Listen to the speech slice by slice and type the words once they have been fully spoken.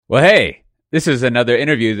Well, hey, this is another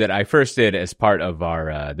interview that I first did as part of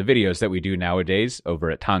our the videos that we do nowadays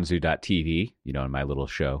over at Tanzu.tv, in my little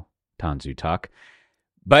show, Tanzu Talk.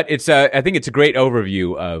 But I think it's a great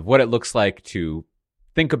overview of what it looks like to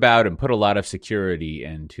think about and put a lot of security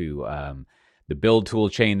into the build tool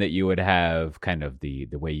chain that you would have, kind of the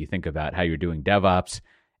way you think about how you're doing DevOps,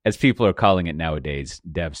 as people are calling it nowadays,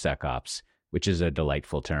 DevSecOps, which is a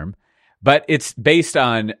delightful term. But it's based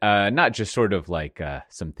on not just sort of like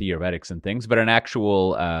some theoretics and things, but an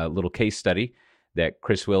actual little case study that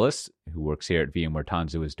Chris Willis, who works here at VMware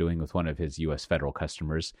Tanzu, is doing with one of his U.S. federal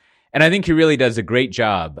customers. And I think he really does a great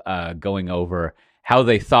job going over how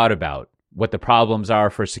they thought about what the problems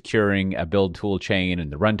are for securing a build tool chain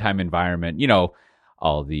and the runtime environment,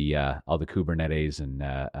 all the Kubernetes and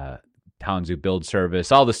Tanzu Build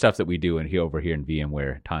Service, all the stuff that we do over here in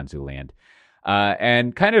VMware Tanzu land.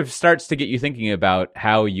 And kind of starts to get you thinking about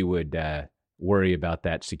how you would worry about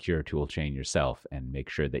that secure tool chain yourself and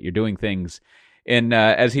make sure that you're doing things in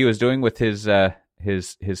as he was doing with his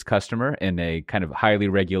customer in a kind of highly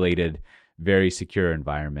regulated, very secure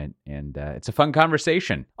environment. And it's a fun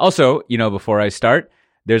conversation. Also, before I start,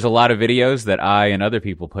 there's a lot of videos that I and other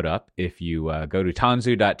people put up. If you go to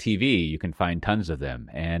tanzu.tv, you can find tons of them.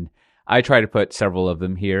 And I try to put several of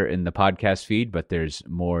them here in the podcast feed, but there's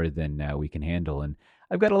more than we can handle. And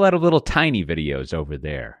I've got a lot of little tiny videos over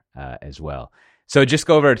there as well. So just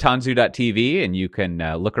go over to tanzu.tv and you can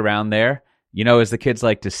look around there. As the kids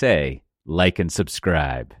like to say, like and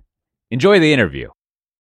subscribe. Enjoy the interview.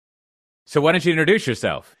 So why don't you introduce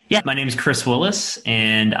yourself? Yeah, my name is Chris Willis,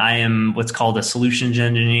 and I am what's called a solutions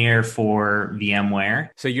engineer for VMware.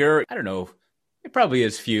 So you're, I don't know, it probably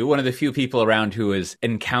is one of the few people around who has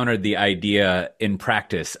encountered the idea in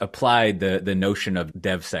practice, applied the notion of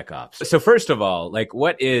DevSecOps. So first of all,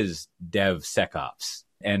 what is DevSecOps?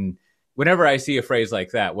 And whenever I see a phrase like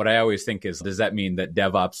that, what I always think is, does that mean that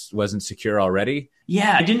DevOps wasn't secure already?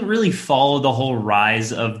 Yeah, I didn't really follow the whole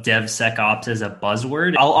rise of DevSecOps as a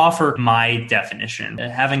buzzword. I'll offer my definition.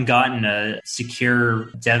 Having gotten a secure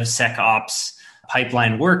DevSecOps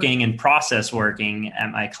pipeline working and process working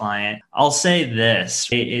at my client, I'll say this.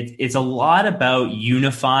 It's a lot about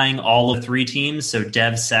unifying all of three teams, so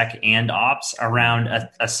DevSec and Ops, around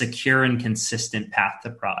a secure and consistent path to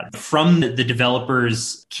prod. From the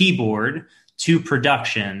developer's keyboard to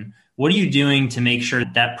production, what are you doing to make sure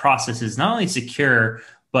that process is not only secure,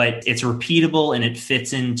 but it's repeatable and it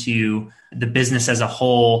fits into the business as a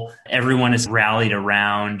whole? Everyone is rallied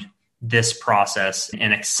around this process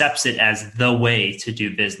and accepts it as the way to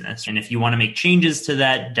do business. And if you want to make changes to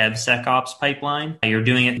that DevSecOps pipeline, you're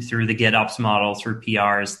doing it through the GitOps model, through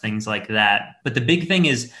PRs, things like that. But the big thing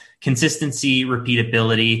is consistency,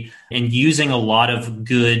 repeatability, and using a lot of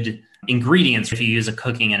good ingredients. If you use a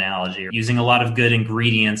cooking analogy, using a lot of good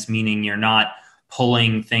ingredients, meaning you're not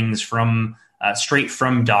pulling things from straight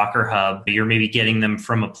from Docker Hub. You're maybe getting them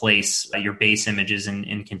from a place, your base images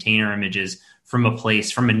and container images from a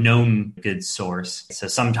place, from a known good source. So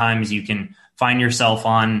sometimes you can find yourself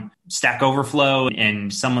on Stack Overflow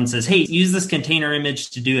and someone says, hey, use this container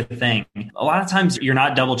image to do a thing. A lot of times you're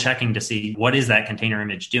not double checking to see what is that container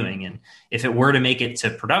image doing. And if it were to make it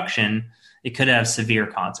to production, it could have severe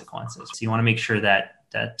consequences. So you want to make sure that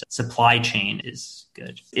supply chain is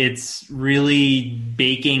good. It's really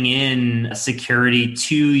baking in security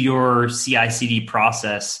to your CI/CD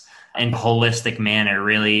process in a holistic manner,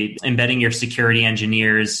 really embedding your security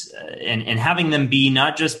engineers and having them be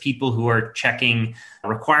not just people who are checking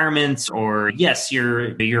requirements or, yes,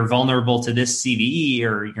 you're vulnerable to this CVE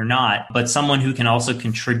or you're not, but someone who can also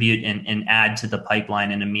contribute and add to the pipeline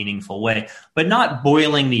in a meaningful way, but not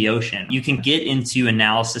boiling the ocean. You can get into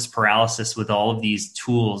analysis paralysis with all of these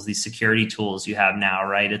tools, these security tools you have now,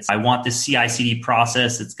 right? I want this CI/CD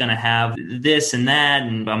process. It's going to have this and that,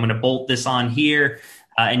 and I'm going to bolt this on here.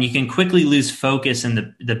 And you can quickly lose focus in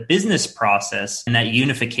the business process, and that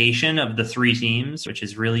unification of the three teams, which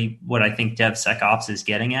is really what I think DevSecOps is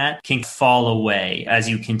getting at, can fall away as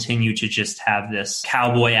you continue to just have this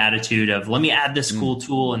cowboy attitude of, let me add this cool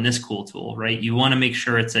tool and this cool tool, right? You want to make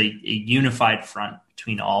sure it's a unified front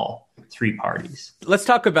between all three parties. Let's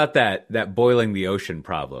talk about that boiling the ocean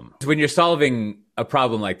problem. When you're solving a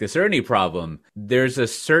problem like this or any problem, there's a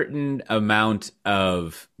certain amount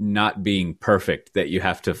of not being perfect that you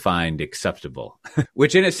have to find acceptable,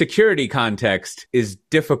 which in a security context is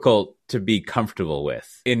difficult to be comfortable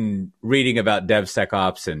with. In reading about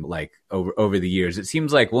DevSecOps and over the years, it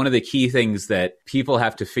seems like one of the key things that people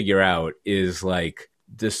have to figure out is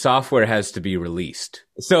the software has to be released.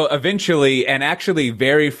 So eventually, and actually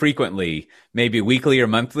very frequently, maybe weekly or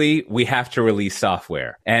monthly, we have to release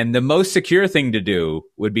software. And the most secure thing to do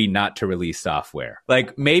would be not to release software.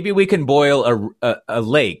 Like maybe we can boil a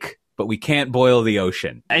lake, but we can't boil the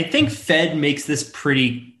ocean. I think Fed makes this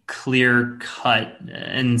pretty clear cut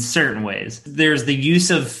in certain ways. There's the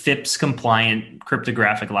use of FIPs compliant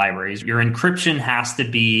cryptographic libraries. Your encryption has to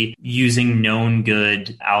be using known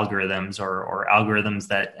good algorithms or algorithms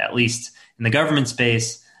that, at least in the government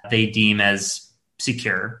space, they deem as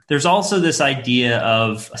secure. There's also this idea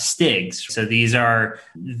of STIGs. So these are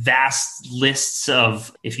vast lists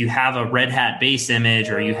of, if you have a Red Hat base image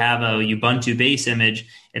or you have a Ubuntu base image,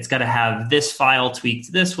 it's got to have this file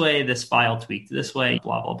tweaked this way, this file tweaked this way,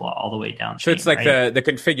 blah, blah, blah, all the way down. So it's like the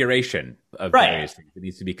configuration of various things. It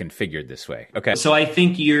needs to be configured this way. Okay. So I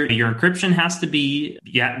think your encryption has to be,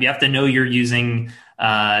 you have to know you're using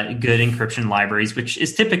good encryption libraries, which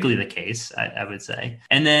is typically the case, I would say.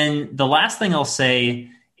 And then the last thing I'll say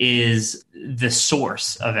is the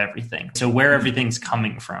source of everything. So where everything's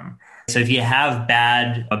coming from. So if you have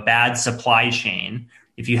a bad supply chain,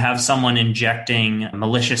 if you have someone injecting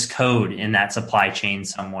malicious code in that supply chain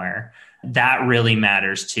somewhere, that really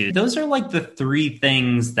matters too. Those are like the three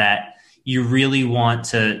things that you really want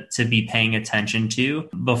to be paying attention to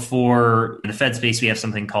before. In the Fed space, we have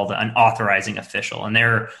something called an authorizing official. And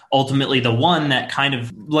they're ultimately the one that kind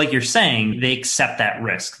of, like you're saying, they accept that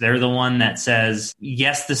risk. They're the one that says,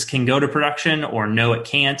 yes, this can go to production, or no, it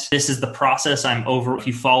can't. This is the process I'm over. If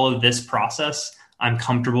you follow this process, I'm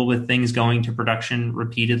comfortable with things going to production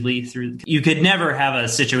repeatedly through. You could never have a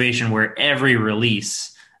situation where every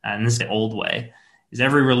release, and this is the old way, is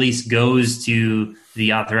every release goes to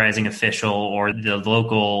the authorizing official or the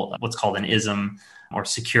local, what's called an ISM or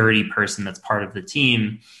security person that's part of the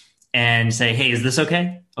team, and say, hey, is this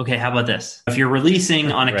okay? Okay, how about this? If you're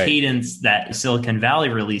releasing on a cadence that Silicon Valley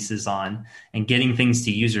releases on and getting things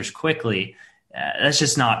to users quickly, that's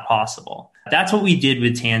just not possible. That's what we did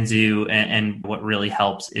with Tanzu, and what really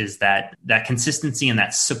helps is that consistency and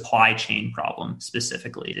that supply chain problem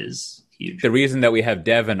specifically is huge. The reason that we have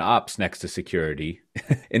dev and ops next to security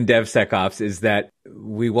in DevSecOps is that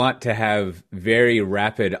we want to have very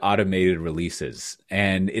rapid automated releases.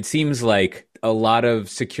 And it seems like a lot of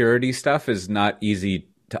security stuff is not easy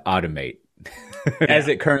to automate as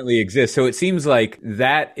it currently exists. So it seems like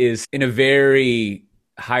that is, in a very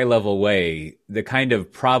high level way, the kind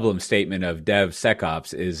of problem statement of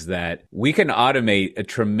DevSecOps is that we can automate a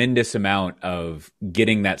tremendous amount of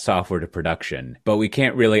getting that software to production, but we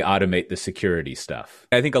can't really automate the security stuff.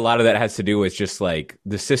 I think a lot of that has to do with just like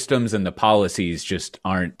the systems and the policies just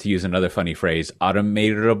aren't, to use another funny phrase,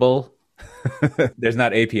 automatable. There's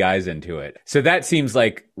not APIs into it. So that seems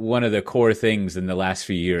like one of the core things in the last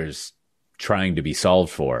few years trying to be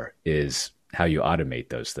solved for is how you automate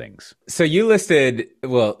those things. So you listed,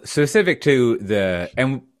 well, specific to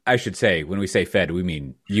and I should say, when we say Fed, we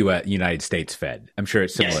mean United States Fed. I'm sure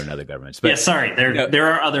it's similar in other governments. But,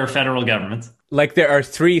 there are other federal governments. Like there are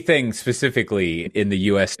three things specifically in the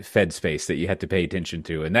US Fed space that you have to pay attention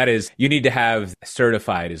to. And that is, you need to have,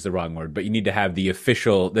 certified is the wrong word, but you need to have the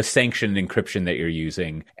sanctioned encryption that you're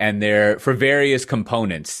using. And they're for various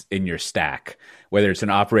components in your stack, whether it's an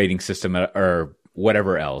operating system or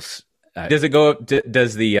whatever else. Does it go up?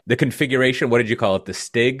 Does the configuration? What did you call it? The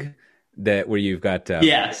STIG, where you've got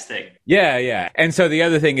STIG. Yeah. And so the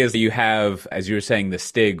other thing is you have, as you were saying, the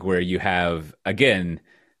STIG, where you have again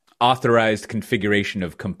authorized configuration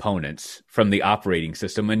of components from the operating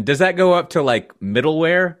system. And does that go up to like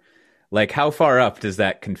middleware? Like how far up does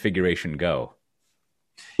that configuration go?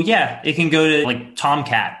 Yeah, it can go to like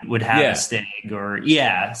Tomcat would have a STIG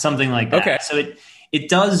or something like that. Okay. So it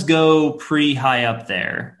does go pretty high up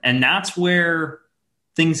there. And that's where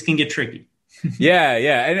things can get tricky. Yeah.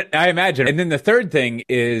 And I imagine. And then the third thing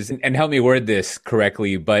is, and help me word this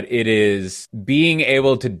correctly, but it is being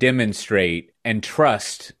able to demonstrate and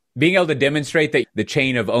trust, being able to demonstrate that the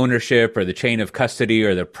chain of ownership or the chain of custody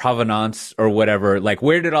or the provenance or whatever, like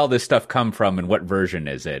where did all this stuff come from and what version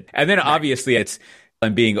is it? And then obviously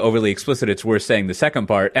I'm being overly explicit, it's worth saying the second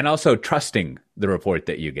part, and also trusting the report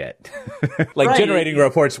that you get. Generating a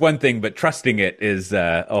report's one thing, but trusting it is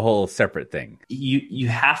a whole separate thing. You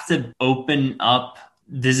have to open up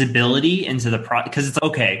visibility into the because it's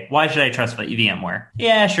okay, why should I trust VMware?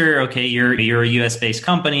 Yeah, sure, okay, you're a US-based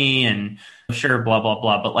company, and sure, blah, blah,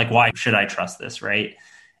 blah, but like, why should I trust this, right?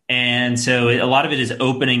 And so a lot of it is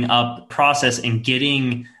opening up the process and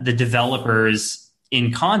getting the developers in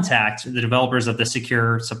contact, the developers of the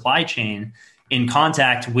secure supply chain, in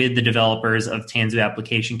contact with the developers of Tanzu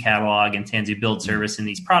Application Catalog and Tanzu Build Service and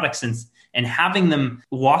these products, and having them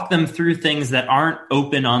walk them through things that aren't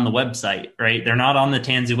open on the website, right? They're not on the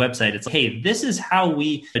Tanzu website. It's like, hey, this is how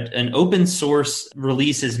an open source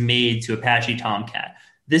release is made to Apache Tomcat.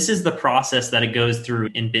 This is the process that it goes through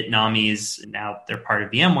in Bitnami's, now they're part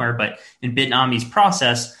of VMware, but in Bitnami's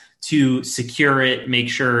process to secure it, make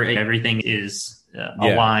sure everything is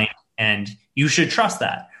aligned, and you should trust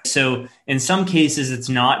that. So in some cases, it's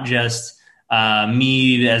not just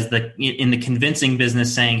me in the convincing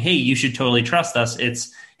business saying, hey, you should totally trust us.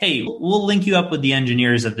 It's, hey, we'll link you up with the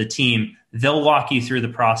engineers of the team. They'll walk you through the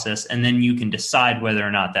process, and then you can decide whether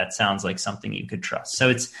or not that sounds like something you could trust.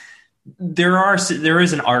 So there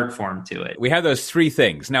is an art form to it. We have those three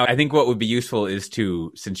things. Now, I think what would be useful is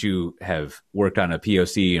since you have worked on a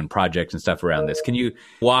POC and project and stuff around this, can you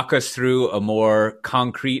walk us through a more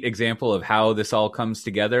concrete example of how this all comes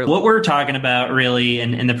together? What we're talking about really,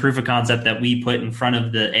 and the proof of concept that we put in front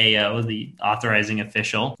of the AO, the authorizing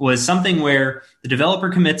official, was something where the developer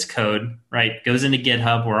commits code, right? Goes into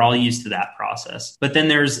GitHub. We're all used to that process. But then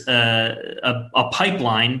there's a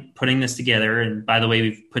pipeline putting this together. And by the way,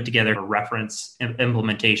 we've put together a reference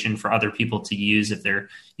implementation for other people to use. If they're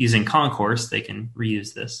using Concourse, they can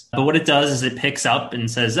reuse this. But what it does is it picks up and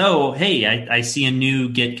says, oh, hey, I see a new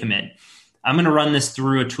Git commit. I'm going to run this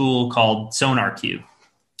through a tool called SonarQube,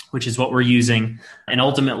 which is what we're using. And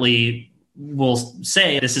ultimately, we'll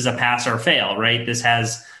say this is a pass or fail, right? This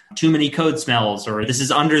has too many code smells, or this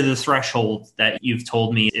is under the threshold that you've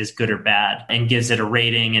told me is good or bad, and gives it a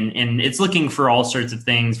rating. And it's looking for all sorts of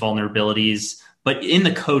things, vulnerabilities, but in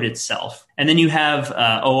the code itself. And then you have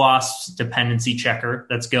OWASP dependency checker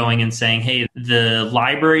that's going and saying, hey, the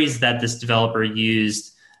libraries that this developer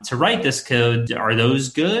used to write this code, are those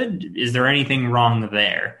good? Is there anything wrong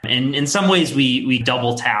there? And in some ways, we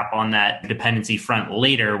double tap on that dependency front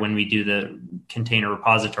later when we do the container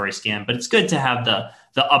repository scan. But it's good to have the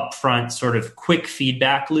upfront sort of quick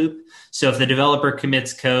feedback loop. So if the developer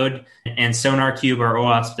commits code and SonarQube or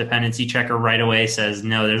OWASP dependency checker right away says,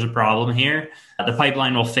 no, there's a problem here, the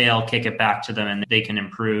pipeline will fail, kick it back to them, and they can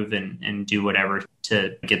improve and do whatever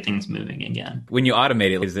to get things moving again. When you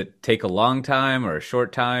automate it, does it take a long time or a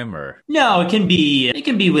short time? Or no, it can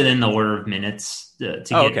be within the order of minutes to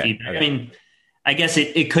get feedback. Okay. I mean, I guess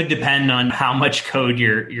it could depend on how much code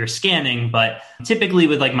you're scanning, but typically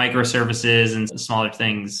with like microservices and smaller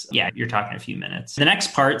things, yeah, you're talking a few minutes. The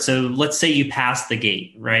next part, so let's say you pass the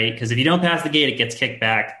gate, right? Because if you don't pass the gate, it gets kicked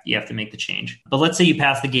back. You have to make the change. But let's say you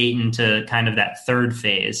pass the gate into kind of that third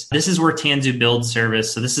phase. This is where Tanzu Build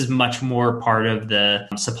Service, so this is much more part of the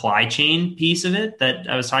supply chain piece of it that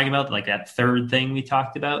I was talking about, like that third thing we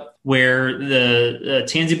talked about, where the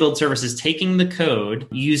Tanzu Build Service is taking the code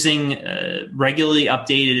using regularly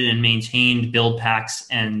updated and maintained build packs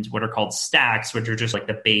and what are called stacks, which are just like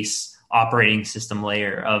the base operating system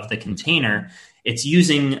layer of the container. It's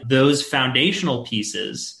using those foundational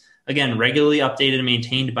pieces, again, regularly updated and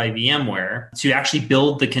maintained by VMware, to actually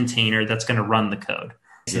build the container that's going to run the code.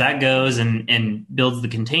 So that goes and builds the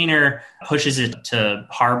container, pushes it to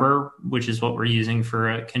Harbor, which is what we're using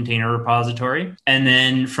for a container repository. And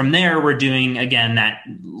then from there, we're doing, again, that,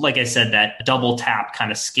 like I said, that double tap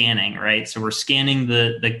kind of scanning, right? So we're scanning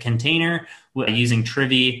the container using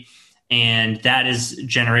Trivy, and that is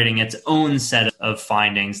generating its own set of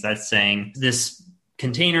findings that's saying this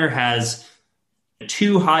container has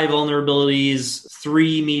 2 high vulnerabilities,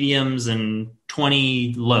 3 mediums, and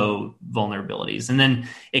 20 low vulnerabilities. And then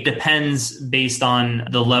it depends based on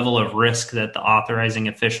the level of risk that the authorizing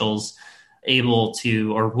officials able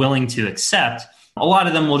to or willing to accept. A lot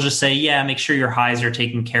of them will just say, yeah, make sure your highs are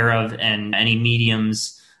taken care of, and any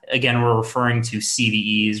mediums, again, we're referring to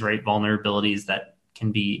CVEs, right? Vulnerabilities that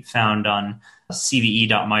can be found on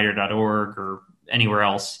cve.miter.org or anywhere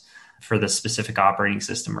else for the specific operating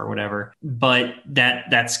system or whatever. But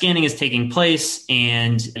that scanning is taking place,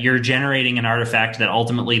 and you're generating an artifact that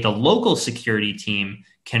ultimately the local security team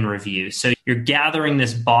can review. So you're gathering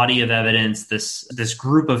this body of evidence, this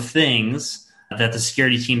group of things that the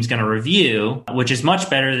security team is going to review, which is much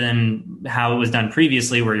better than how it was done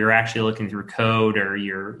previously, where you're actually looking through code or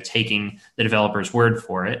you're taking the developer's word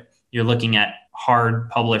for it. You're looking at hard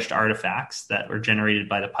published artifacts that were generated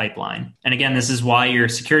by the pipeline. And again, this is why your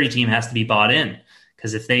security team has to be bought in,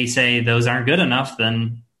 because if they say those aren't good enough,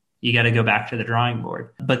 then you got to go back to the drawing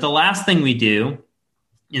board. But the last thing we do,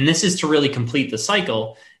 and this is to really complete the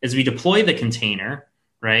cycle, is we deploy the container,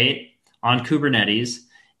 right, on Kubernetes,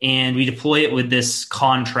 and we deploy it with this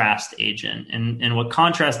contrast agent. And what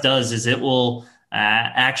contrast does is it will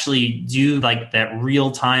actually do like that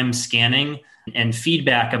real-time scanning and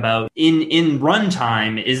feedback about in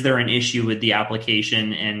runtime, is there an issue with the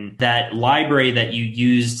application, and that library that you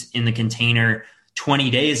used in the container 20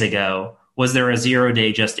 days ago, was there a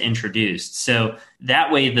 0-day just introduced? So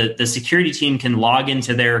that way the security team can log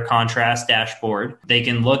into their contrast dashboard. They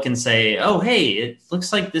can look and say, oh, hey, it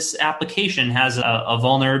looks like this application has a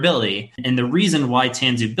vulnerability. And the reason why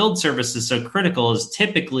Tanzu Build Service is so critical is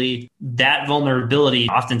typically that vulnerability,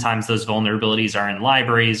 oftentimes those vulnerabilities are in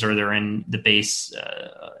libraries or they're in the base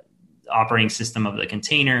operating system of the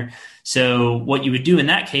container. So what you would do in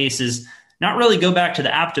that case is not really go back to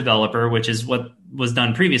the app developer, which is what was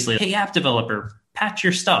done previously. Hey, app developer, patch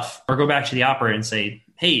your stuff. Or go back to the operator and say,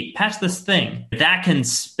 hey, patch this thing. That can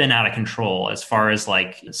spin out of control as far as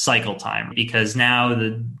like cycle time, because now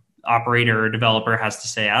the operator or developer has to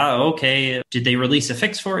say, oh, okay, did they release a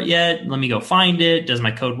fix for it yet? Let me go find it. Does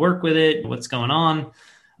my code work with it? What's going on?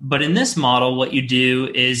 But in this model, what you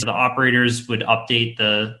do is the operators would update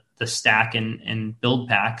the stack and build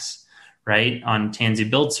packs, right, on Tanzu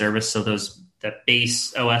Build Service. So that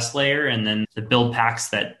base OS layer and then the build packs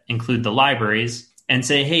that include the libraries, and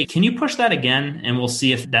say, hey, can you push that again? And we'll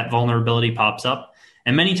see if that vulnerability pops up.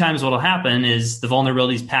 And many times what will happen is the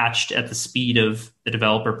vulnerability is patched at the speed of the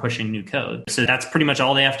developer pushing new code. So that's pretty much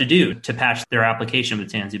all they have to do to patch their application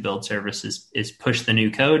with Tanzu Build Service is push the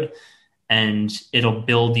new code, and it'll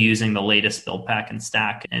build using the latest build pack and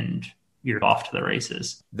stack, and you're off to the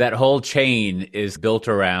races. That whole chain is built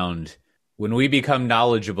around, when we become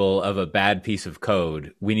knowledgeable of a bad piece of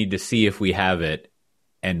code, we need to see if we have it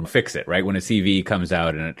and fix it, right? When a CV comes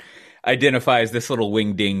out and it identifies this little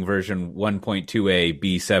wingding version 1.2a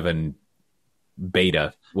B7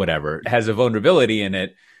 beta, whatever, has a vulnerability in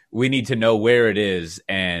it, we need to know where it is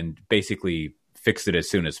and basically fix it as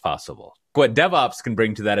soon as possible. What DevOps can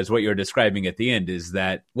bring to that is what you're describing at the end, is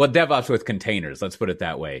that, well, DevOps with containers, let's put it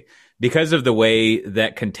that way. Because of the way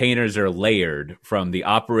that containers are layered, from the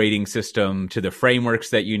operating system to the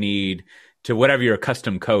frameworks that you need to whatever your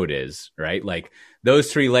custom code is, right? Like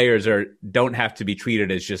those three layers don't have to be treated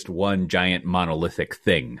as just one giant monolithic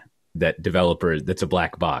thing that's a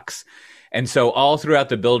black box. And so all throughout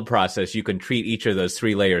the build process, you can treat each of those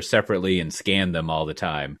three layers separately and scan them all the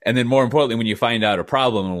time. And then more importantly, when you find out a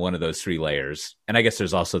problem in one of those three layers, and I guess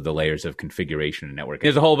there's also the layers of configuration and network.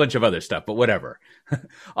 There's a whole bunch of other stuff, but whatever.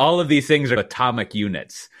 All of these things are atomic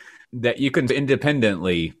units that you can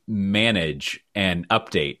independently manage and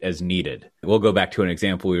update as needed. We'll go back to an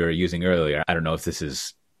example we were using earlier. I don't know if this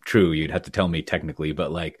is true. You'd have to tell me technically,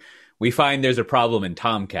 but like we find there's a problem in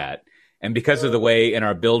Tomcat. And because of the way in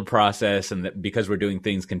our build process and because we're doing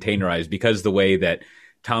things containerized, because the way that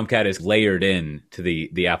Tomcat is layered in to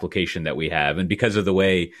the application that we have, and because of the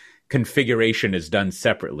way configuration is done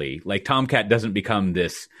separately, like Tomcat doesn't become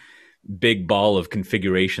this big ball of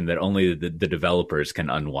configuration that only the developers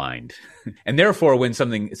can unwind. And therefore, when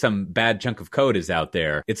some bad chunk of code is out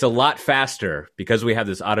there, it's a lot faster, because we have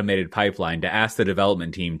this automated pipeline, to ask the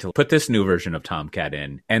development team to put this new version of Tomcat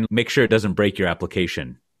in and make sure it doesn't break your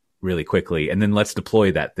application really quickly, and then let's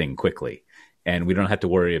deploy that thing quickly. And we don't have to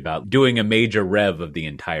worry about doing a major rev of the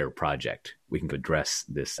entire project. We can address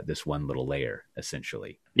this one little layer,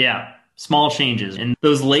 essentially. Yeah, small changes. And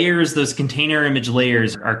those layers, those container image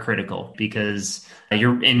layers are critical, because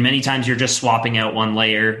many times you're just swapping out one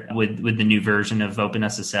layer with the new version of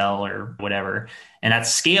OpenSSL or whatever. And at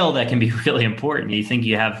scale, that can be really important. You think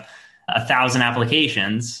you have 1,000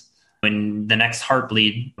 applications when the next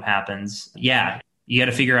Heartbleed happens. Yeah, you got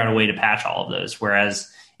to figure out a way to patch all of those. Whereas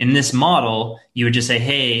in this model, you would just say,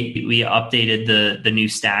 hey, we updated the new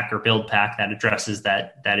stack or build pack that addresses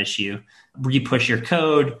that issue. Repush your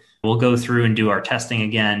code. We'll go through and do our testing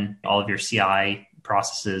again, all of your CI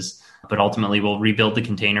processes. But ultimately, we'll rebuild the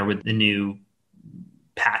container with the new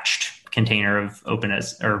patched container of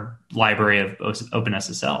library of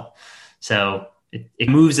OpenSSL. So it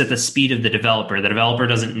moves at the speed of the developer. The developer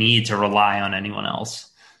doesn't need to rely on anyone else.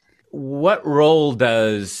 What role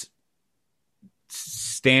does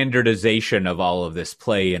standardization of all of this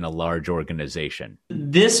play in a large organization?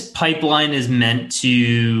 This pipeline is meant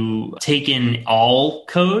to take in all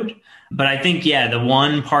code. But I think, the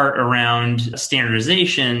one part around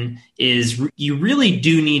standardization is you really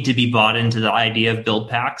do need to be bought into the idea of build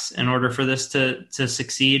packs in order for this to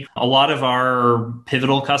succeed. A lot of our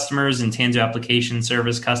pivotal customers and Tanzu Application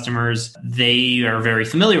Service customers, they are very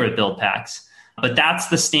familiar with build packs. But that's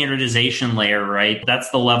the standardization layer, right? That's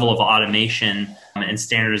the level of automation and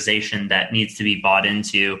standardization that needs to be bought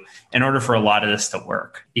into in order for a lot of this to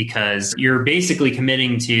work. Because you're basically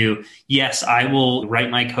committing to, yes, I will write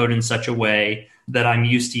my code in such a way that I'm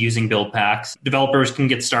used to using buildpacks. Developers can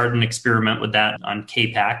get started and experiment with that on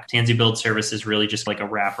Kpack. Tanzu Build Service is really just like a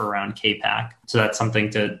wrapper around Kpack. So that's something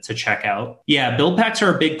to check out. Yeah, buildpacks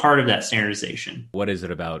are a big part of that standardization. What is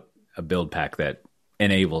it about a build pack that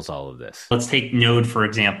enables all of this? Let's take Node, for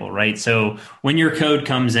example, right? So when your code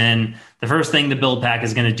comes in, the first thing the build pack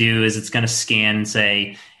is going to do is it's going to scan and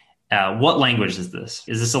say, what language is this?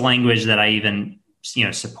 Is this a language that I even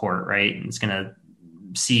support, right? And it's going to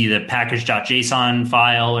see the package.json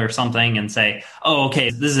file or something and say, oh, okay,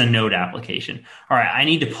 this is a Node application. All right, I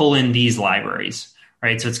need to pull in these libraries,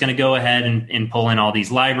 right? So it's going to go ahead and pull in all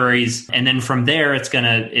these libraries. And then from there, it's going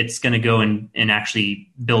to go and actually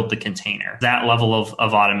build the container, that level of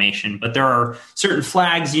automation. But there are certain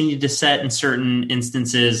flags you need to set in certain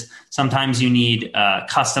instances. Sometimes you need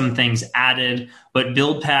custom things added, but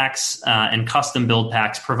build packs and custom build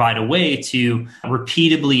packs provide a way to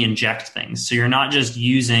repeatably inject things. So you're not just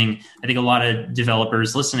using, I think a lot of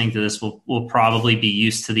developers listening to this will probably be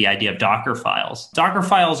used to the idea of Docker files. Docker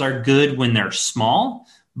files are good when they're small,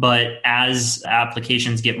 but as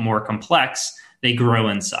applications get more complex, they grow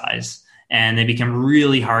in size and they become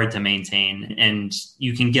really hard to maintain. And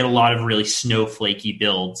you can get a lot of really snowflakey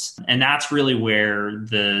builds. And that's really where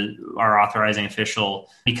our authorizing official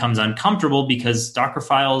becomes uncomfortable, because Docker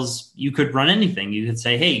files, you could run anything. You could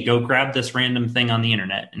say, hey, go grab this random thing on the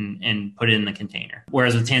internet and put it in the container.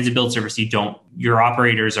 Whereas with Tanzu Build Service, you don't. Your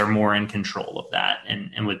operators are more in control of that.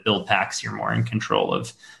 And with build packs, you're more in control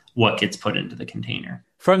of what gets put into the container.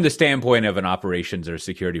 From the standpoint of an operations or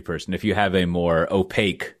security person, if you have a more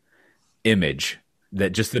opaque image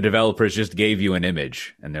that just the developers just gave you an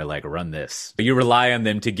image and they're like, run this, you rely on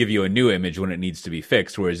them to give you a new image when it needs to be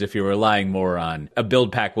fixed. Whereas if you're relying more on a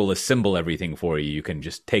build pack will assemble everything for you, you can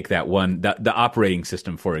just take that one, the operating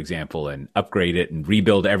system, for example, and upgrade it and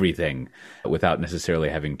rebuild everything without necessarily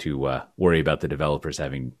having to worry about the developers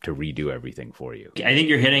having to redo everything for you. I think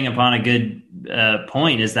you're hitting upon a good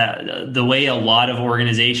point, is that the way a lot of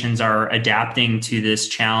organizations are adapting to this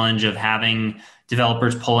challenge of having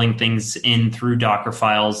developers pulling things in through Docker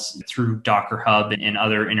files, through Docker Hub and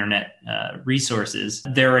other internet resources.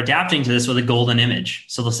 They're adapting to this with a golden image.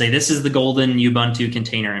 So they'll say, this is the golden Ubuntu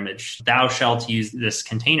container image. Thou shalt use this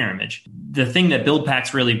container image. The thing that build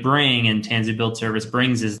packs really bring and Tanzu Build Service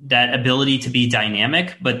brings is that ability to be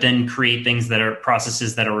dynamic, but then create things that are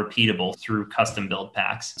processes that are repeatable through custom build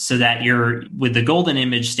packs. So that you're, with the golden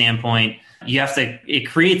image standpoint, it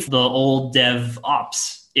creates the old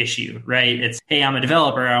DevOps issue, right? It's, hey, I'm a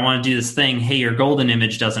developer, I want to do this thing. Hey, your golden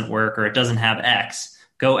image doesn't work, or it doesn't have X.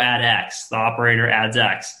 Go add X. The operator adds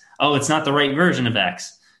X. Oh, it's not the right version of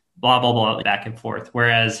X. Blah, blah, blah, back and forth.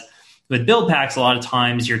 Whereas with build packs, a lot of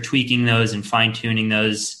times you're tweaking those and fine tuning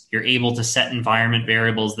those. You're able to set environment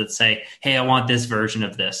variables that say, hey, I want this version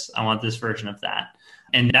of this. I want this version of that.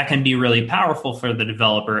 And that can be really powerful for the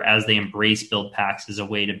developer as they embrace build packs as a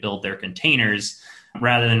way to build their containers.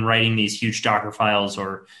 Rather than writing these huge Docker files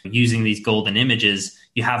or using these golden images,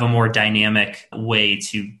 you have a more dynamic way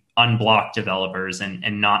to unblock developers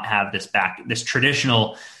and not have this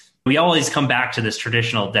traditional. We always come back to this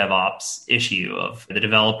traditional DevOps issue of the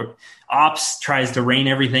developer. Ops tries to rein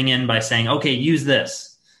everything in by saying, okay, use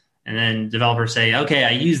this. And then developers say, okay,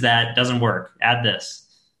 I use that, doesn't work, add this.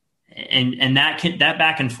 And that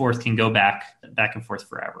back and forth can go back and forth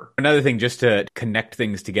forever. Another thing, just to connect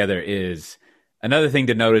things together, is another thing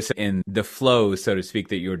to notice in the flow, so to speak,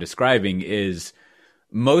 that you're describing is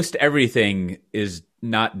most everything is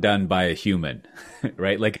not done by a human,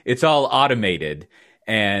 right? Like it's all automated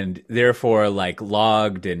and therefore like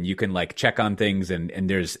logged, and you can like check on things and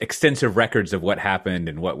there's extensive records of what happened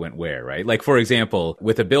and what went where, right? Like for example,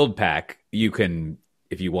 with a build pack, you can,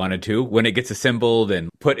 if you wanted to, when it gets assembled and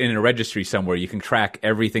put in a registry somewhere, you can track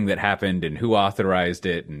everything that happened and who authorized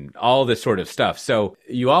it and all this sort of stuff. So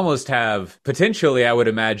you almost have potentially, I would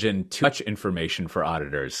imagine, too much information for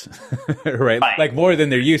auditors, right? Like more than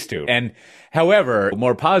they're used to. And however,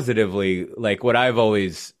 more positively, like what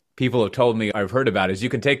people have told me I've heard about is you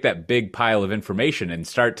can take that big pile of information and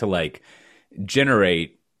start to like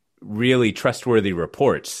generate really trustworthy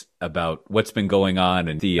reports about what's been going on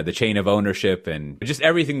and the chain of ownership and just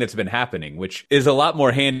everything that's been happening, which is a lot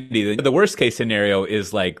more handy. The worst case scenario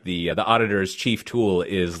is like the auditor's chief tool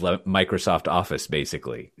is Microsoft Office,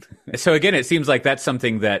 basically. So again, it seems like that's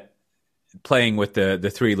something that, playing with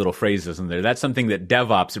the three little phrases in there, that's something that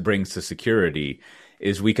DevOps brings to security,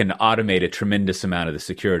 is we can automate a tremendous amount of the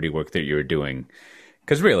security work that you're doing.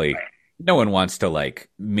 Because really, no one wants to like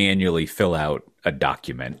manually fill out a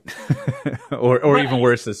document or Right. even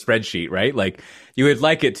worse, a spreadsheet, right? Like you would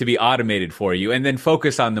like it to be automated for you and then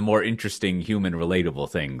focus on the more interesting human relatable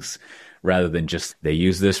things rather than just they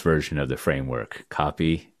use this version of the framework,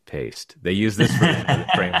 copy, paste. They use this version of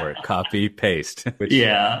the framework, copy, paste.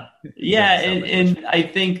 Yeah. Yeah. And I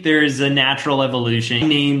think there's a natural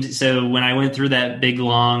evolution. So when I went through that big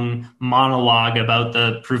long monologue about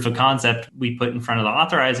the proof of concept we put in front of the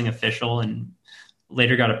authorizing official and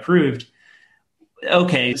later got approved.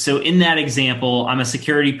 Okay, so in that example, I'm a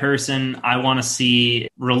security person. I want to see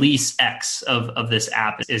release X of this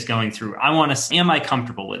app is going through. I want to see, am I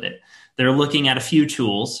comfortable with it? They're looking at a few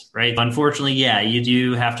tools, right? Unfortunately, yeah, you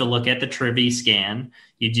do have to look at the Trivy scan.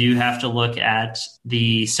 You do have to look at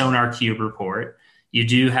the Sonar Cube report. You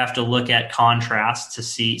do have to look at contrast to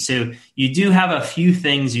see. So you do have a few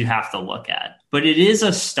things you have to look at, but it is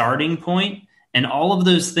a starting point, and all of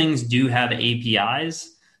those things do have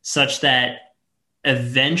APIs such that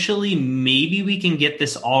eventually maybe we can get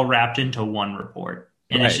this all wrapped into one report.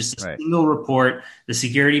 And it's just a single report. The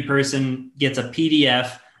security person gets a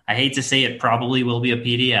PDF. I hate to say it probably will be a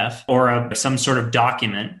PDF or some sort of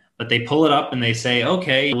document, but they pull it up and they say,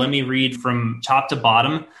 okay, let me read from top to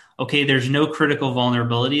bottom. Okay, there's no critical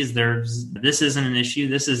vulnerabilities. This isn't an issue.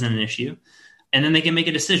 This isn't an issue. And then they can make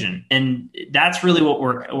a decision. And that's really what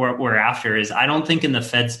we're after is I don't think in the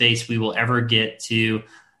Fed space we will ever get to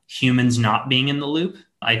humans not being in the loop.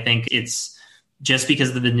 I think it's just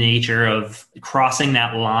because of the nature of crossing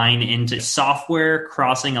that line into software,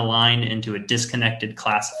 crossing a line into a disconnected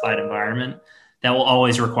classified environment that will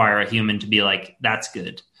always require a human to be like, that's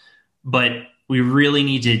good. But we really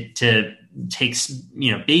need to take,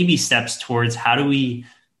 baby steps towards how do we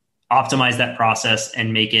optimize that process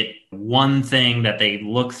and make it one thing that they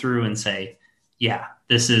look through and say, yeah,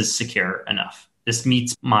 this is secure enough. This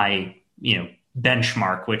meets my,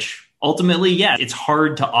 benchmark, which ultimately, yeah, it's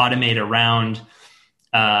hard to automate around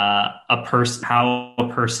how a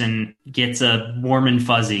person gets a warm and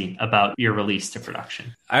fuzzy about your release to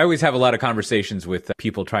production. I always have a lot of conversations with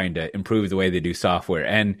people trying to improve the way they do software,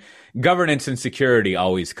 and governance and security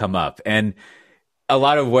always come up. And a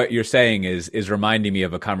lot of what you're saying is reminding me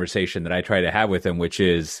of a conversation that I try to have with them, which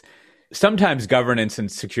is sometimes governance and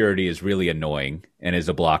security is really annoying and is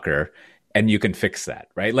a blocker. And you can fix that,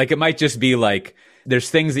 right? Like it might just be like, there's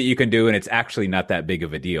things that you can do and it's actually not that big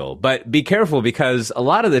of a deal. But be careful because a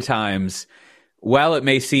lot of the times, while it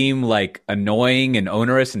may seem like annoying and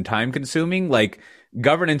onerous and time consuming, like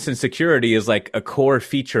governance and security is like a core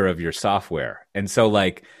feature of your software. And so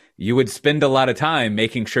like you would spend a lot of time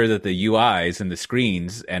making sure that the UIs and the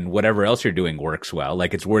screens and whatever else you're doing works well.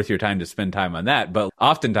 Like it's worth your time to spend time on that. But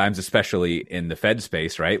oftentimes, especially in the Fed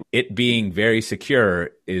space, right, it being very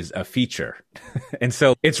secure is a feature. And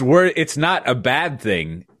so it's not a bad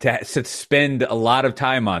thing to spend a lot of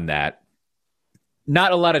time on that.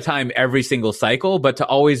 Not a lot of time every single cycle, but to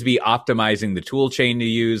always be optimizing the tool chain to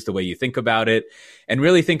use, the way you think about it, and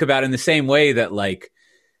really think about it in the same way that like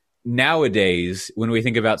nowadays, when we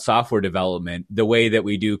think about software development, the way that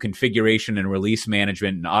we do configuration and release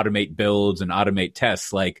management and automate builds and automate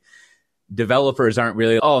tests, like developers aren't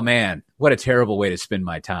really, oh man, what a terrible way to spend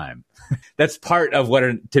my time. That's part of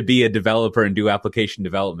what to be a developer and do application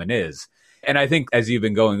development is. And I think as you've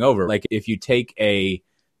been going over, like if you take a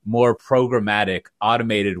more programmatic,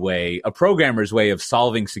 automated way, a programmer's way of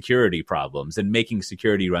solving security problems and making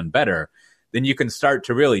security run better, then you can start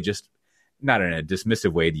to really just, not in a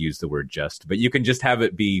dismissive way to use the word just, but you can just have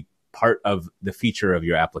it be part of the feature of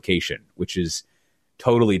your application, which is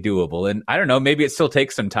totally doable. And I don't know, maybe it still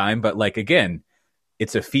takes some time, but like, again,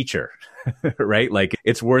 it's a feature, right? Like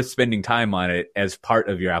it's worth spending time on it as part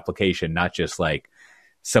of your application, not just like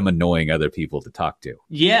some annoying other people to talk to.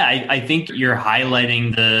 Yeah, I think you're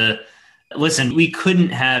highlighting listen, we couldn't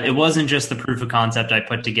have, it wasn't just the proof of concept I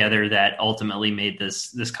put together that ultimately made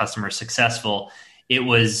this customer successful. It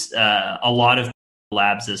was a lot of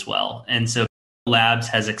labs as well. And so labs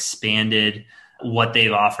has expanded what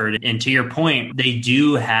they've offered. And to your point, they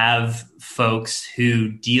do have folks who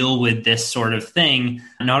deal with this sort of thing,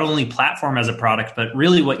 not only platform as a product, but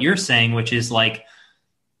really what you're saying, which is like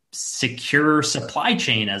secure supply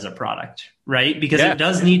chain as a product, right? Because it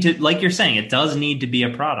does need to, like you're saying, it does need to be a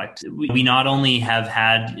product. We not only have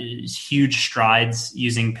had huge strides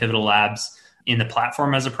using Pivotal Labs in the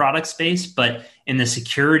platform as a product space, but in the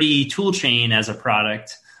security tool chain as a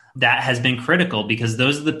product, that has been critical because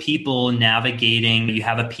those are the people navigating. You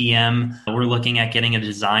have a PM, we're looking at getting a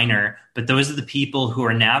designer, but those are the people who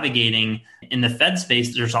are navigating in the Fed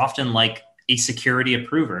space. There's often like a security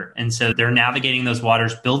approver. And so they're navigating those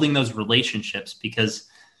waters, building those relationships because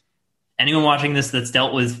anyone watching this that's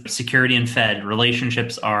dealt with security and Fed,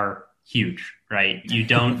 relationships are huge, right? You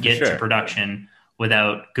don't get to production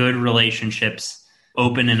without good relationships,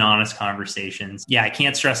 open and honest conversations. Yeah, I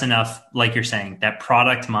can't stress enough, like you're saying, that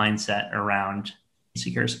product mindset around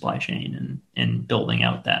secure supply chain and building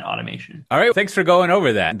out that automation. All right. Thanks for going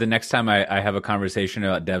over that. The next time I have a conversation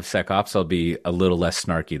about DevSecOps, I'll be a little less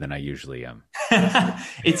snarky than I usually am.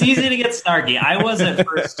 It's easy to get snarky. I was at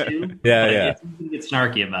first too. Yeah. It's easy to get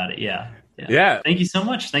snarky about it. Yeah. Thank you so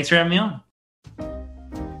much. Thanks for having me on.